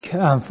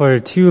for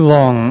too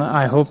long,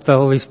 I hope the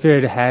Holy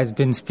Spirit has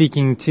been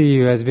speaking to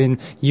you,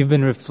 you've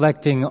been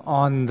reflecting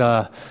on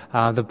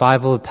the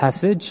Bible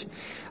passage.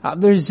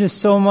 There's just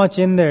so much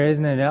in there,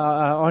 isn't it?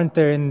 Aren't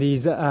there in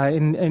these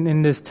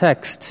in this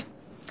text?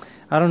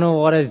 I don't know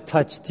what has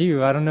touched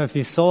you. I don't know if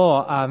you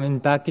saw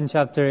back in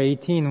chapter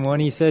 18 when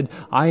he said,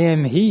 "I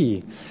am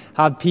He,"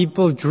 how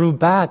people drew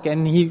back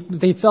and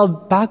they fell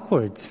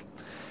backwards.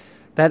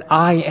 That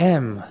I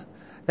am.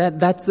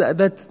 That's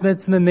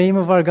the name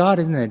of our God,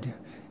 isn't it?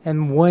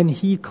 And when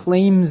He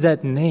claims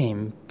that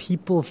name,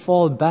 people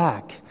fall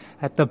back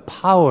at the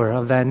power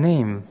of that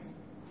name.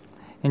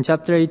 In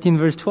chapter 18,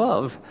 verse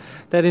 12,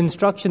 that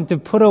instruction to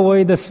put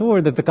away the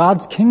sword, that the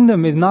God's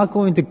kingdom is not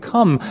going to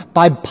come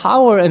by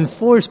power and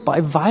force,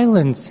 by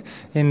violence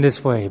in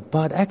this way,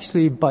 but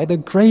actually by the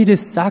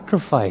greatest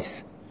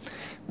sacrifice,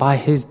 by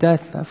His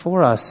death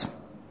for us.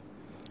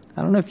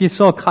 I don't know if you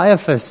saw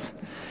Caiaphas,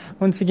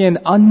 once again,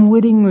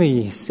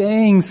 unwittingly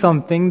saying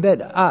something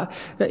that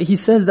he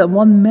says that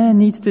one man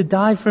needs to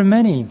die for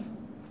many.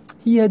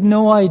 He had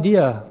no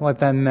idea what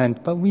that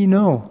meant, but we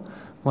know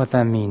what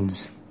that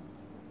means.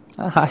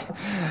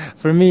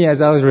 For me,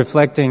 as I was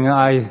reflecting,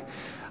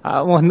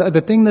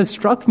 the thing that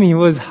struck me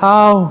was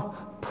how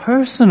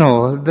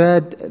personal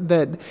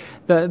that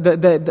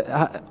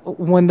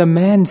when the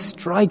man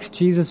strikes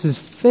Jesus'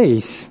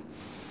 face,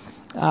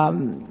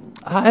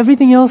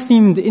 everything else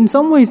seemed in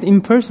some ways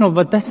impersonal,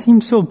 but that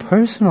seemed so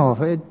personal.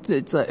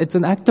 It's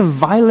an act of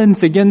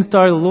violence against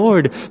our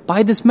Lord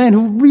by this man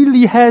who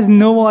really has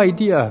no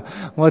idea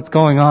what's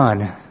going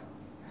on.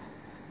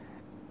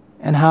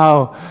 And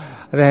how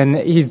then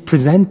he's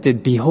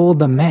presented, behold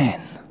the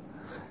man.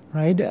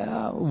 Right?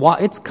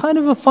 It's kind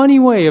of a funny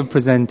way of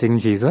presenting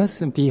Jesus.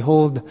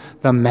 Behold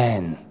the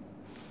man.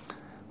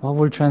 Well,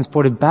 we're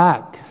transported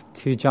back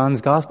to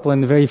John's Gospel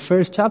in the very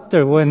first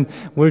chapter when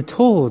we're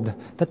told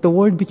that the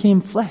Word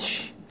became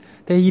flesh,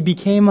 that He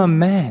became a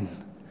man.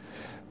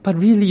 But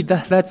really,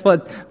 that's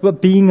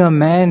what being a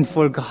man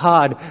for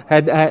God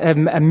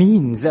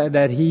means,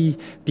 that He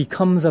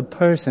becomes a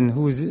person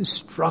who's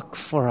struck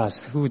for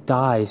us, who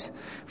dies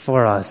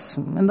for us.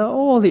 And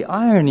all the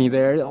irony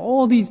there,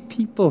 all these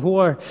people who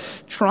are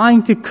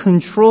trying to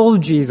control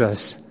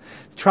Jesus,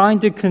 trying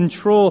to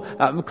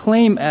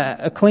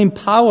claim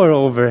power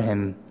over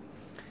Him,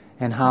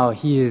 and how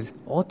He is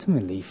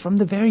ultimately, from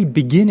the very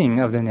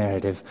beginning of the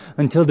narrative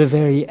until the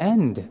very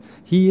end,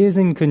 He is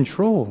in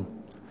control.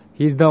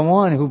 He's the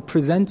one who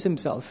presents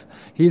Himself.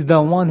 He's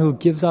the one who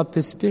gives up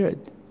His Spirit.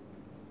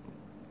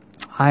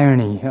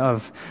 Irony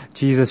of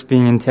Jesus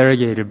being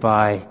interrogated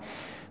by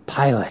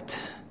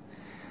Pilate,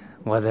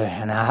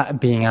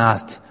 being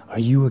asked, "Are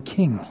you a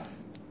king?"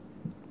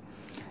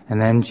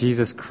 And then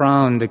Jesus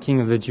crowned the King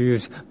of the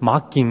Jews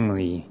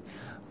mockingly,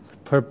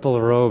 with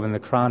purple robe and the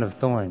crown of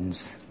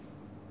thorns.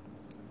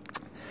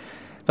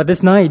 But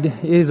this night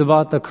is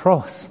about the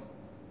cross.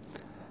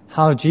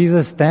 How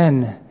Jesus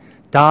then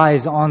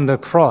dies on the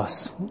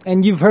cross.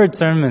 And you've heard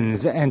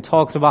sermons and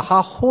talks about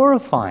how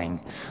horrifying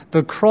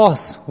the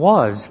cross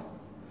was.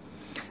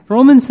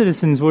 Roman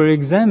citizens were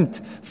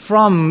exempt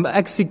from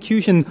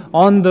execution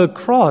on the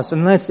cross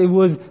unless it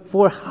was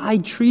for high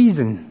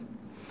treason.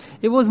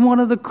 It was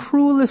one of the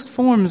cruelest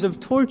forms of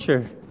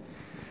torture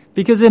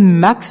because it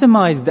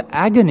maximized the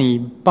agony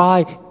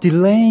by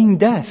delaying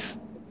death.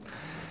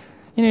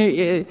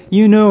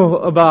 You know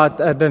about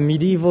the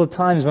medieval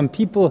times when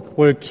people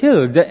were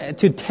killed.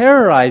 To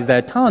terrorize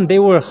that town, they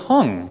were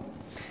hung,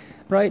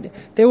 right?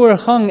 They were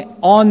hung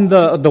on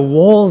the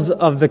walls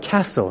of the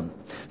castle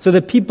so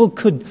that people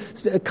could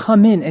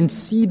come in and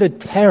see the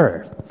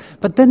terror.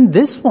 But then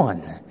this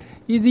one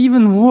is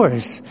even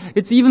worse.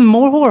 It's even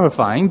more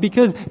horrifying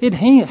because it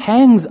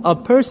hangs a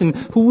person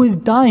who is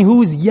dying,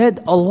 who is yet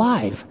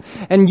alive.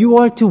 And you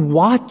are to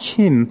watch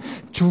him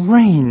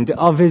drained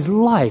of his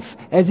life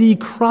as he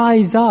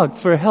cries out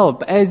for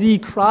help, as he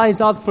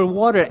cries out for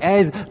water,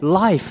 as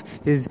life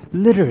is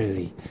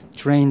literally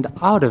drained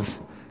out of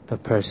the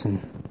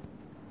person.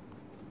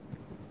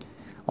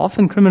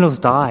 Often criminals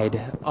died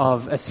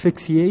of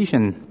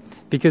asphyxiation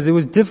because it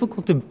was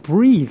difficult to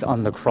breathe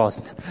on the cross,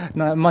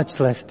 not much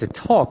less to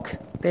talk.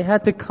 They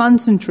had to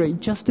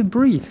concentrate just to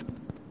breathe.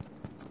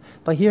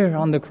 But here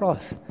on the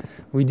cross,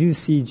 we do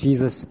see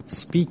Jesus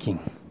speaking.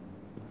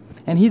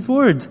 And His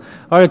words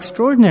are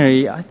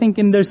extraordinary, I think,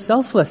 in their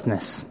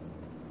selflessness.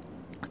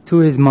 To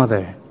His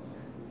mother,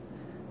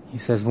 He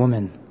says,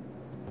 "Woman,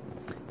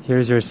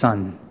 here's your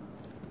son."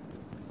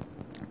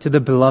 To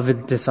the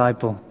beloved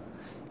disciple,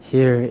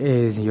 "Here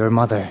is your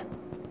mother."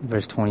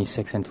 Verse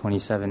 26 and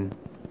 27.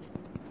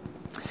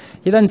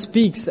 He then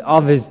speaks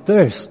of His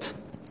thirst.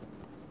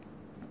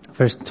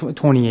 Verse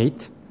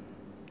 28.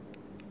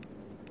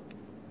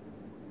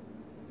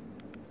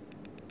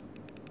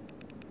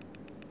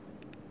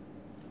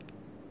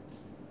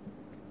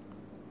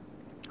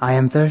 "I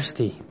am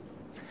thirsty."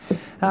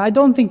 I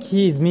don't think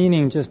He's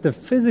meaning just the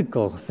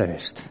physical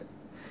thirst.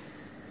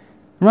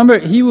 Remember,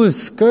 he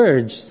was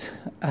scourged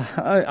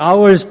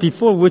hours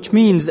before, which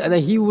means that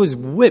he was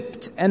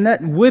whipped, and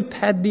that whip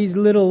had these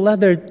little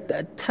leather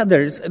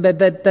tethers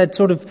that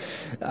sort of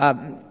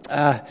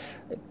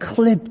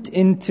clipped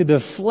into the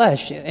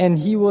flesh, and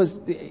he was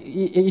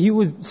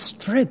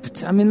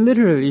stripped. I mean,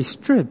 literally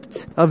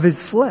stripped of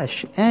his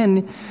flesh,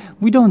 and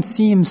we don't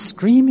see him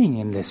screaming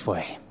in this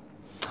way.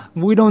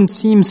 We don't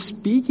see him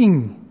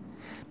speaking,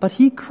 but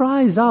he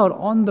cries out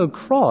on the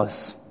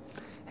cross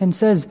and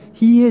says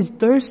he is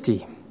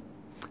thirsty,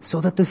 so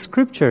that the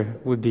scripture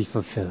would be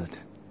fulfilled.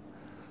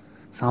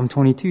 Psalm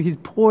 22, he's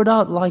poured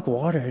out like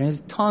water, and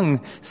his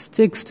tongue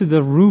sticks to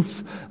the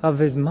roof of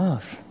his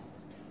mouth.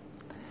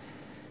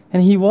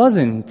 And he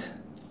wasn't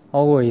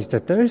always the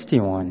thirsty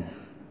one.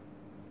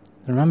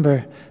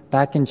 Remember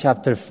back in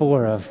chapter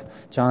 4 of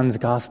John's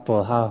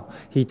Gospel, how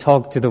he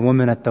talked to the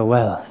woman at the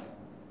well.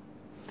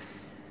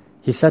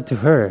 He said to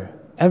her,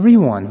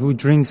 "Everyone who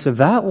drinks of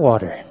that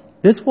water,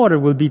 this water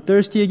will be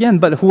thirsty again,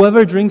 but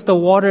whoever drinks the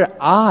water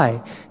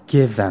I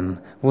give them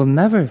will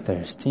never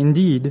thirst.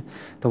 Indeed,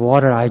 the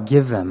water I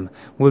give them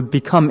will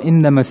become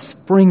in them a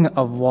spring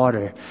of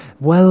water,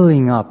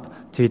 welling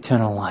up to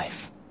eternal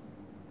life."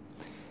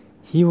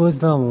 He was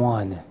the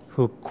one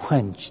who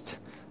quenched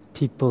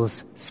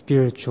people's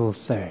spiritual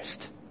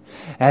thirst.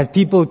 As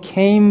people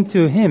came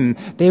to him,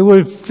 they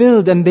were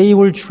filled and they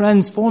were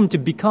transformed to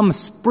become a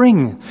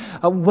spring,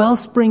 a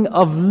wellspring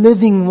of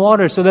living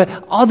water, so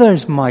that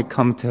others might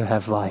come to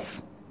have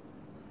life.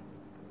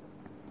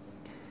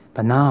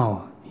 But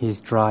now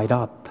he's dried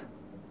up.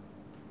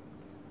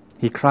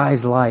 He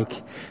cries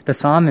like the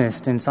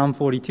psalmist in Psalm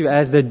 42,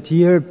 "As the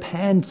deer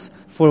pants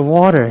for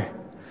water,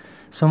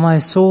 so my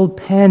soul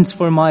pants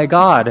for my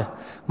God.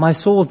 My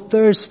soul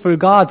thirsts for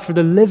God, for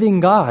the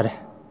living God."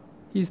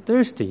 He's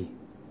thirsty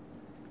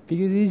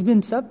because he's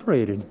been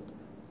separated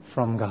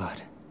from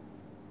God.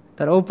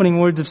 That opening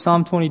words of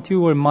Psalm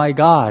 22 were, my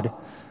God,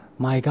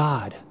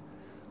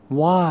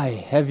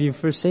 why have you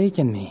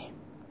forsaken me?"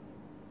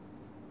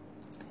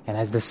 And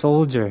as the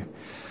soldier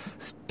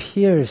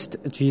pierced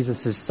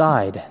Jesus'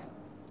 side,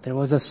 there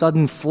was a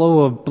sudden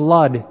flow of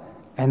blood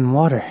and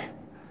water.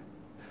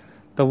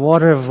 The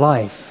water of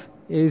life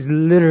is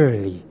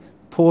literally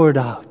poured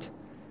out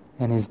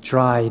and is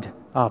dried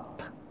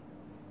up.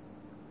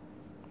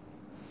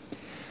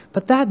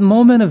 But that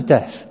moment of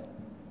death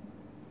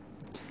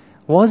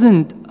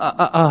wasn't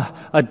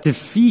a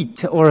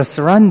defeat or a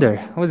surrender,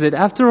 was it?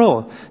 After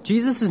all,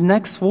 Jesus'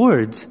 next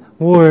words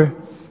were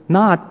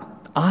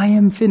not, "I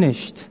am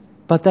finished,"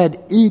 but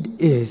that it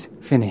is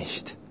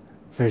finished.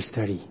 Verse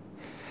 30.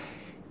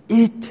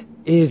 It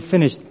is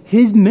finished.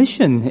 His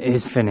mission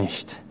is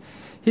finished.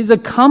 He's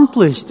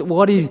accomplished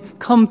what he's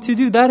come to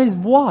do. That is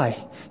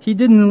why he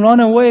didn't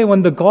run away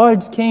when the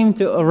guards came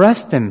to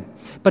arrest him,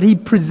 but he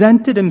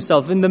presented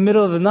himself in the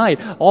middle of the night,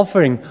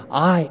 offering,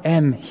 "I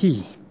am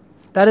he."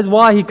 That is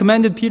why he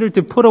commanded Peter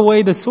to put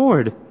away the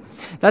sword.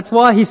 That's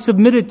why he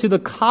submitted to the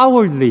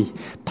cowardly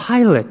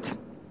Pilate.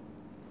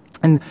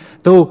 And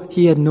though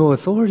he had no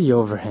authority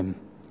over him,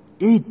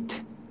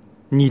 it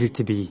needed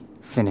to be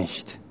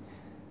finished.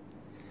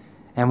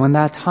 And when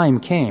that time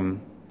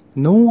came,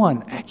 no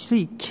one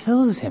actually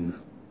kills him.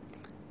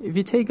 If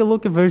you take a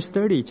look at verse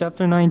 30,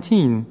 chapter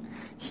 19,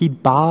 he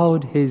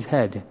bowed his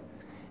head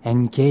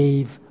and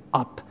gave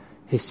up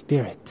his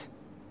spirit.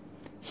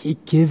 He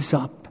gives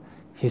up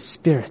his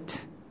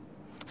spirit.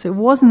 So it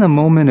wasn't a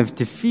moment of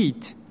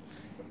defeat.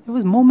 It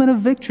was a moment of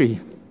victory.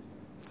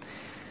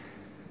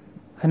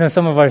 I know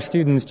some of our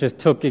students just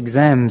took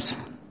exams.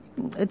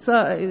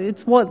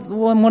 It's what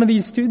one of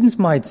these students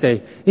might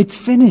say. It's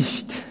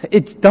finished.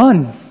 It's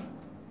done.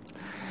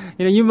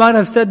 You might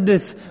have said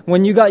this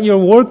when you got your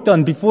work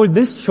done before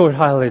this short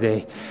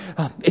holiday.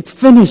 It's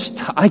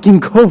finished. I can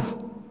go.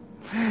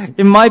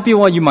 It might be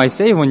what you might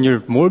say when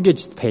your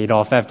mortgage is paid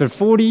off after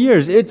 40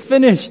 years. It's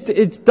finished.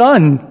 It's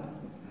done.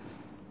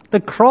 The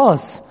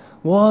cross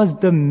was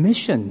the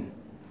mission.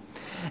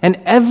 And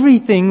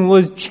everything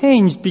was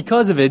changed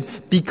because of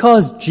it,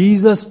 because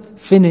Jesus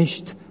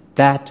finished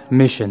that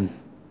mission.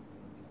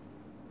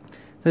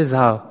 This is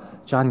how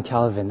John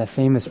Calvin, the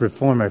famous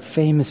reformer,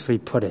 famously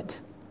put it.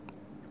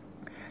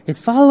 It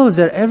follows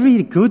that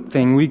every good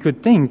thing we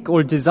could think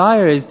or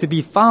desire is to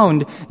be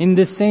found in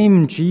the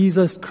same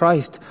Jesus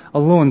Christ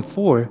alone,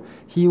 for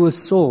he was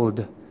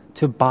sold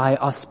to buy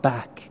us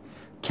back,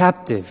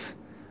 captive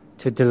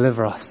to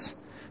deliver us,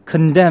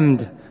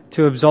 condemned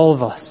to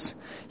absolve us.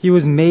 He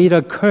was made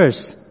a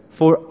curse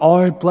for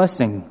our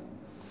blessing,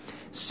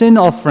 sin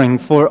offering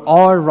for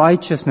our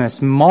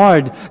righteousness,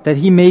 marred that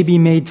he may be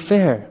made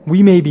fair.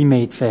 We may be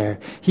made fair.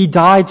 He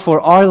died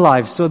for our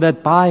lives so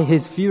that by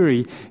his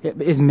fury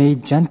it is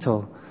made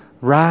gentle,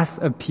 wrath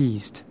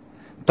appeased,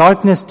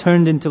 darkness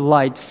turned into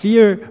light,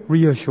 fear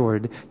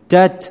reassured,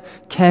 debt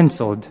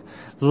canceled,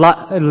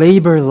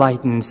 labor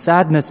lightened,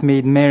 sadness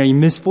made merry,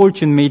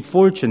 misfortune made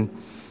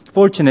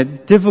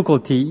fortunate,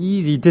 difficulty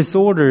easy,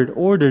 disordered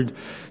ordered,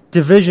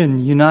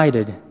 division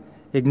united,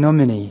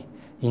 ignominy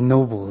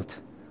ennobled,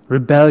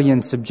 rebellion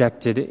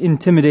subjected,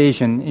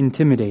 intimidation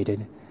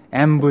intimidated,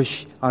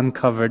 ambush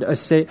uncovered,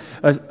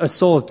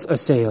 assault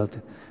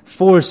assailed,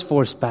 force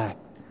forced back,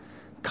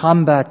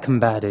 combat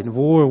combated,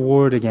 war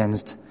warred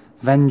against,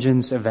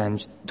 vengeance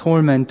avenged,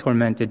 torment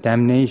tormented,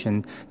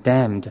 damnation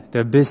damned, the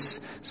abyss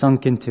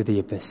sunk into the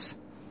abyss,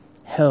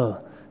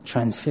 hell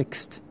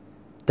transfixed,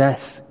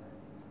 death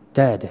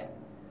dead,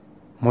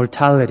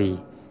 mortality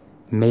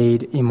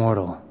made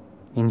immortal.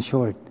 In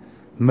short,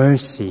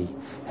 mercy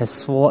has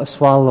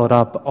swallowed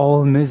up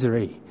all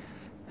misery,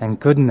 and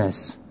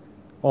goodness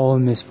all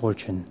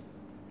misfortune.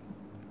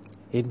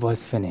 It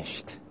was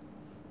finished.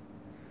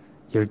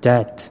 Your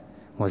debt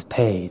was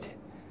paid,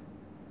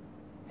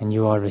 and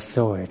you are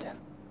restored.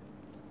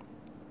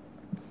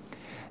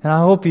 And I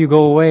hope you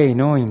go away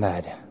knowing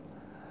that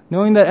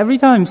every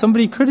time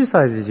somebody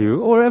criticizes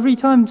you, or every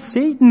time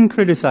Satan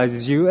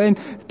criticizes you, and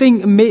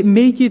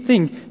make you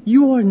think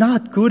you are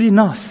not good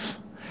enough.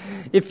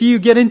 If you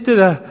get into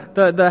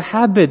the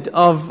habit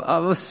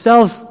of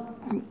self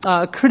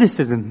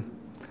criticism,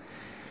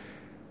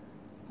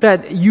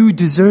 that you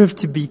deserve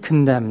to be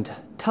condemned,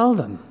 tell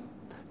them.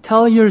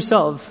 Tell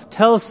yourself,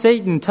 tell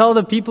Satan, tell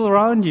the people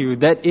around you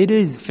that it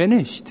is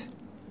finished.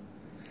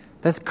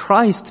 That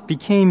Christ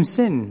became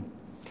sin.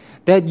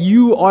 That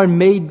you are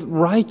made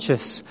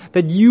righteous.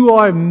 That you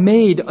are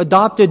made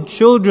adopted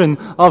children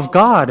of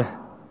God.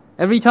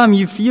 Every time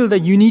you feel that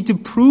you need to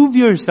prove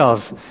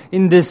yourself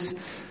in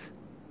this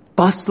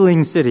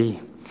bustling city,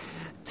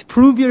 to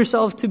prove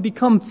yourself to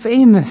become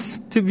famous,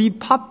 to be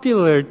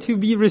popular, to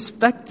be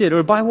respected,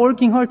 or by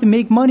working hard to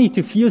make money,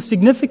 to feel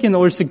significant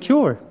or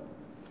secure,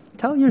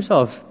 tell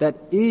yourself that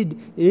it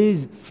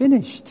is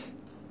finished.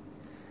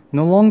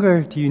 No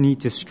longer do you need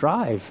to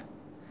strive,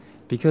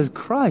 because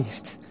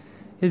Christ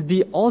is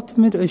the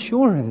ultimate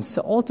assurance,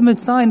 the ultimate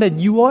sign that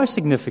you are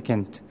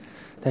significant,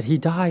 that He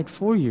died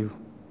for you.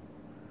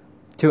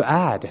 To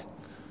add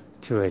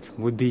to it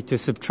would be to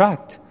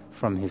subtract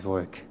from His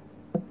work.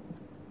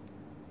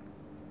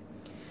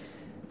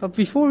 But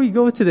before we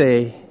go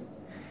today,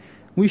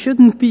 we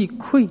shouldn't be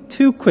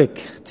too quick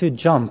to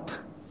jump,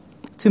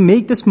 to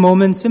make this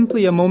moment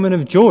simply a moment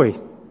of joy.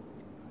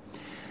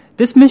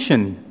 This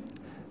mission,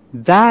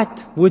 that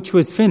which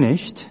was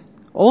finished,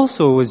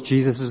 also was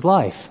Jesus'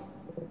 life.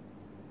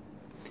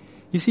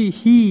 You see,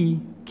 He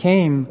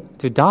came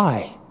to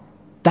die.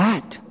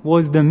 That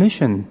was the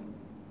mission.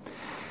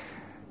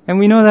 And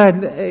we know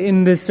that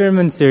in this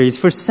sermon series,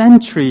 for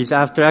centuries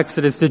after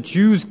Exodus, the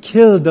Jews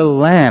killed a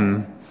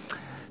lamb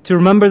to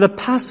remember the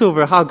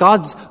Passover, how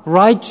God's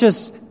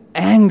righteous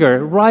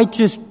anger,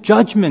 righteous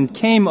judgment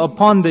came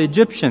upon the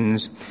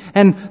Egyptians.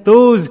 And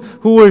those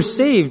who were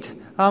saved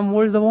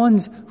were the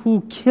ones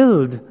who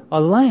killed a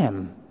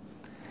lamb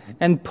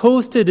and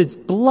posted its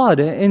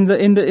blood in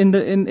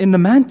the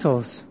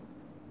mantles.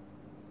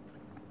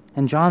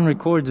 And John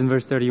records in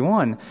verse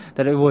 31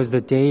 that it was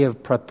the day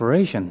of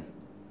preparation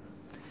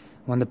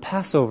when the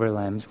Passover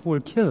lambs were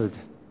killed.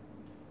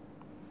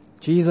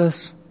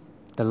 Jesus,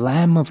 the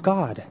Lamb of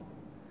God,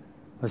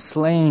 was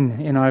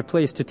slain in our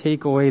place to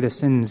take away the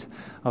sins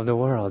of the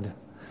world.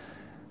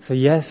 So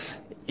yes,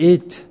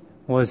 it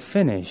was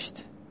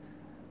finished.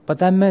 But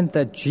that meant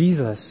that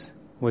Jesus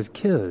was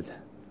killed,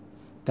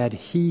 that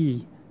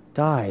He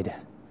died.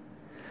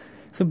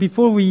 So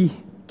before we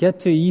get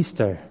to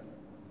Easter,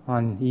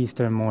 on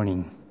Easter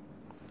morning,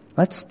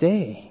 let's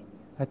stay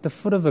at the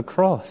foot of the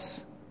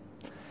cross.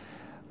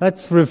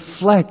 Let's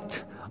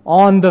reflect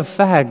on the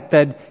fact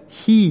that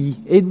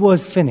it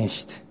was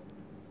finished.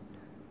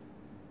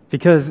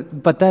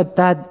 But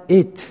that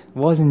it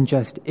wasn't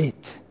just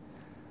it.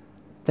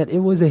 That it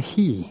was a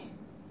He.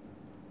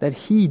 That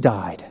He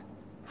died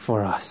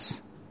for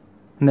us.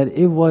 And that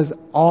it was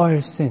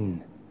our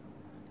sin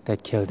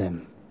that killed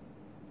Him.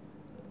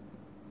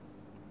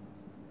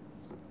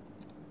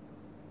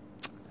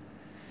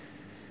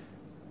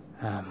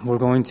 We're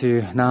going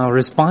to now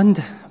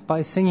respond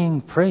by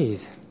singing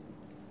praise.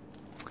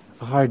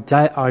 Our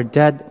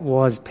debt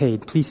was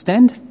paid. Please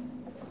stand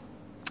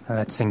and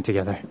let's sing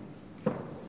together.